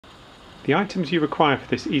The items you require for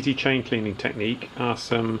this easy chain cleaning technique are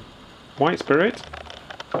some white spirit,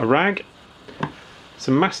 a rag,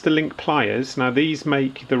 some master link pliers. Now these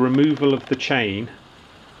make the removal of the chain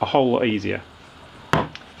a whole lot easier. A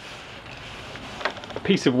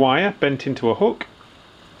piece of wire bent into a hook.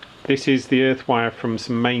 This is the earth wire from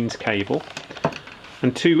some mains cable.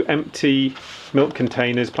 And 2 empty milk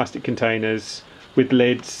containers, plastic containers with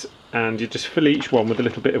lids, and you just fill each one with a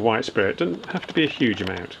little bit of white spirit. Doesn't have to be a huge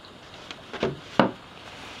amount.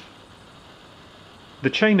 The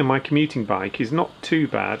chain of my commuting bike is not too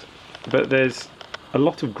bad, but there's a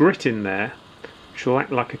lot of grit in there which will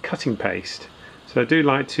act like a cutting paste. So I do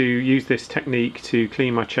like to use this technique to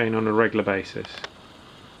clean my chain on a regular basis.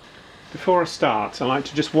 Before I start, I like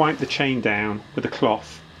to just wipe the chain down with a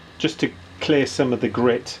cloth just to clear some of the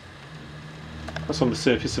grit that's on the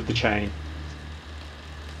surface of the chain.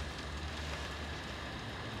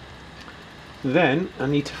 Then I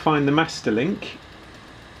need to find the master link,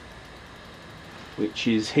 which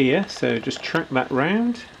is here, so just track that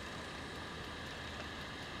round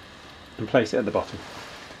and place it at the bottom.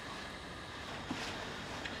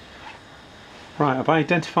 Right, I've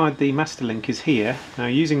identified the master link is here. Now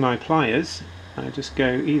using my pliers, I just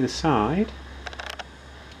go either side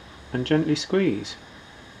and gently squeeze.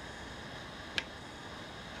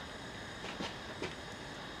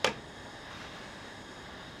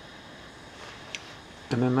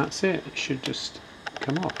 And then that's it, it should just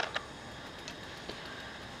come off.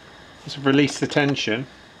 Just release the tension.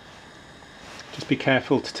 Just be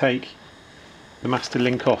careful to take the master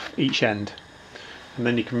link off each end, and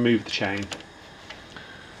then you can remove the chain.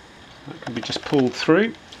 That can be just pulled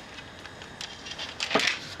through.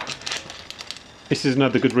 This is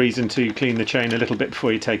another good reason to clean the chain a little bit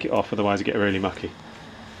before you take it off, otherwise you get really mucky.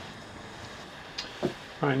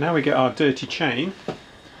 Right, now we get our dirty chain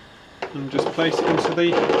and just place it into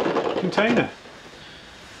the container.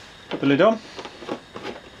 Put the lid on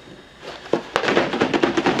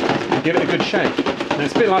and give it a good shake. Now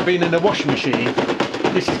it's a bit like being in a washing machine.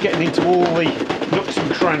 This is getting into all the nooks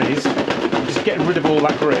and crannies and just getting rid of all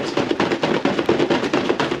that grit.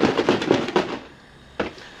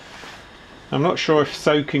 I'm not sure if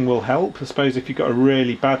soaking will help. I suppose if you've got a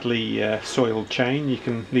really badly soiled chain you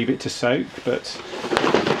can leave it to soak, but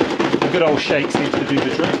a good old shake seems to do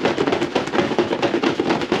the trick.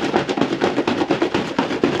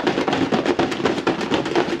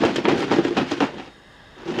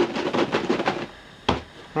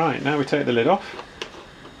 Right, now we take the lid off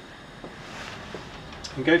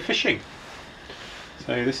and go fishing.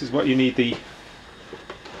 So this is what you need the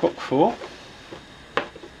hook for.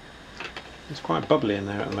 It's quite bubbly in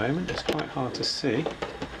there at the moment, it's quite hard to see.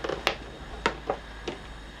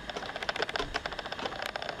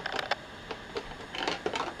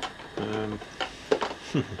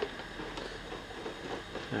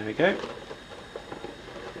 There we go.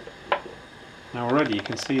 Now already you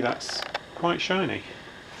can see that's quite shiny.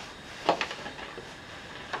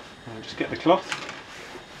 I'll just get the cloth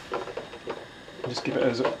and just give it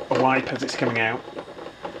as a wipe as it's coming out.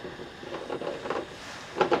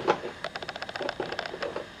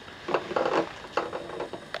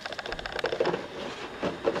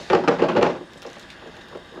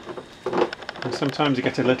 And sometimes you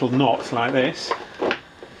get a little knot like this.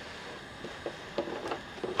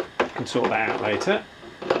 You can sort that out later.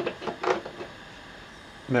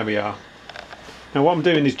 And there we are. Now what I'm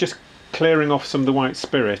doing is just clearing off some of the white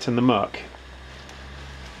spirit and the muck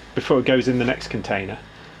before it goes in the next container.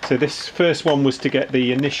 So this first one was to get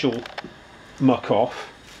the initial muck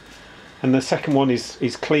off, and the second one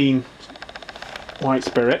is clean white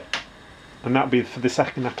spirit, and that'll be for the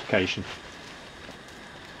second application.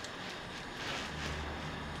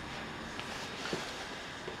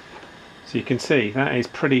 So you can see that is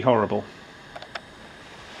pretty horrible.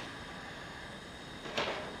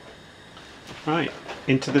 Right,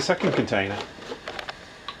 into the second container.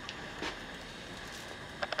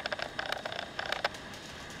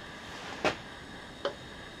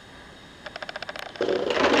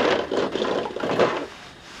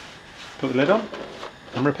 Put the lid on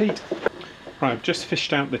and repeat. Right, I've just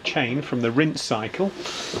fished out the chain from the rinse cycle.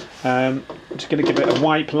 I'm just going to give it a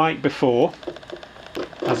wipe like before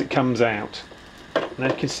as it comes out. Now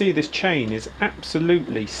you can see this chain is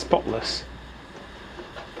absolutely spotless,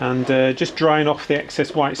 and just drying off the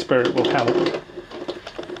excess white spirit will help.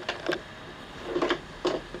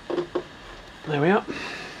 There we are.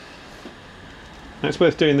 Now it's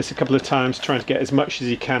worth doing this a couple of times, trying to get as much as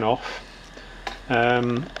you can off.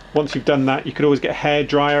 Once you've done that, you could always get a hair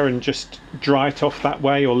dryer and just dry it off that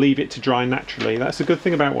way, or leave it to dry naturally. That's a good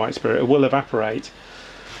thing about white spirit, it will evaporate.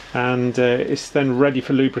 and it's then ready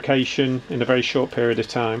for lubrication in a very short period of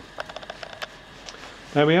time.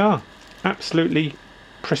 There we are, absolutely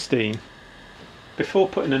pristine. Before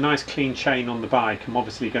putting a nice clean chain on the bike, I'm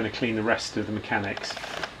obviously going to clean the rest of the mechanics.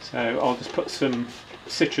 So I'll just put some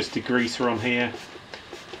citrus degreaser on here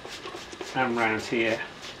and round here,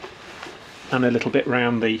 and a little bit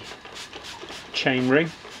round the chain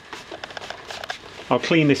ring. I'll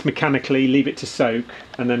clean this mechanically, leave it to soak,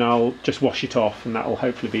 and then I'll just wash it off, and that'll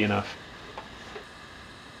hopefully be enough.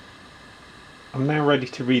 I'm now ready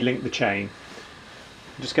to relink the chain.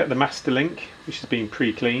 I'll just get the master link, which has been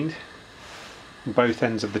pre-cleaned, on both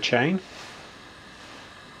ends of the chain,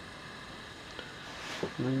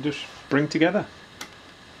 and then just bring together.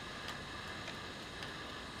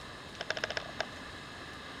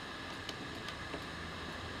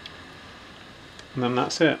 And then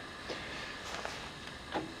that's it.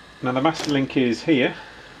 Now the master link is here,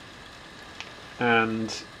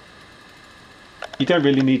 and you don't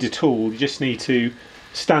really need a tool, you just need to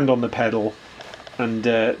stand on the pedal, and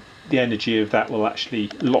the energy of that will actually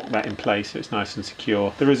lock that in place so it's nice and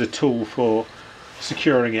secure. There is a tool for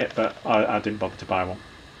securing it, but I didn't bother to buy one.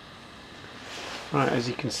 Right, as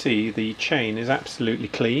you can see, the chain is absolutely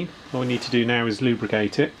clean. All we need to do now is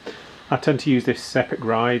lubricate it. I tend to use this Epic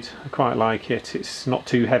Ride, I quite like it, it's not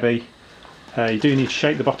too heavy. You do need to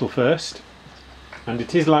shake the bottle first, and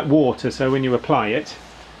it is like water, so when you apply it,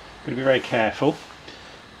 you've got to be very careful,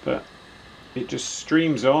 but it just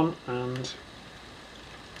streams on, and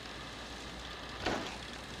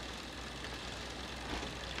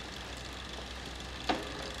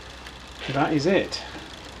that is it.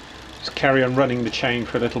 Just carry on running the chain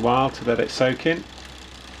for a little while to let it soak in,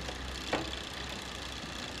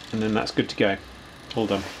 and then that's good to go. All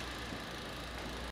done.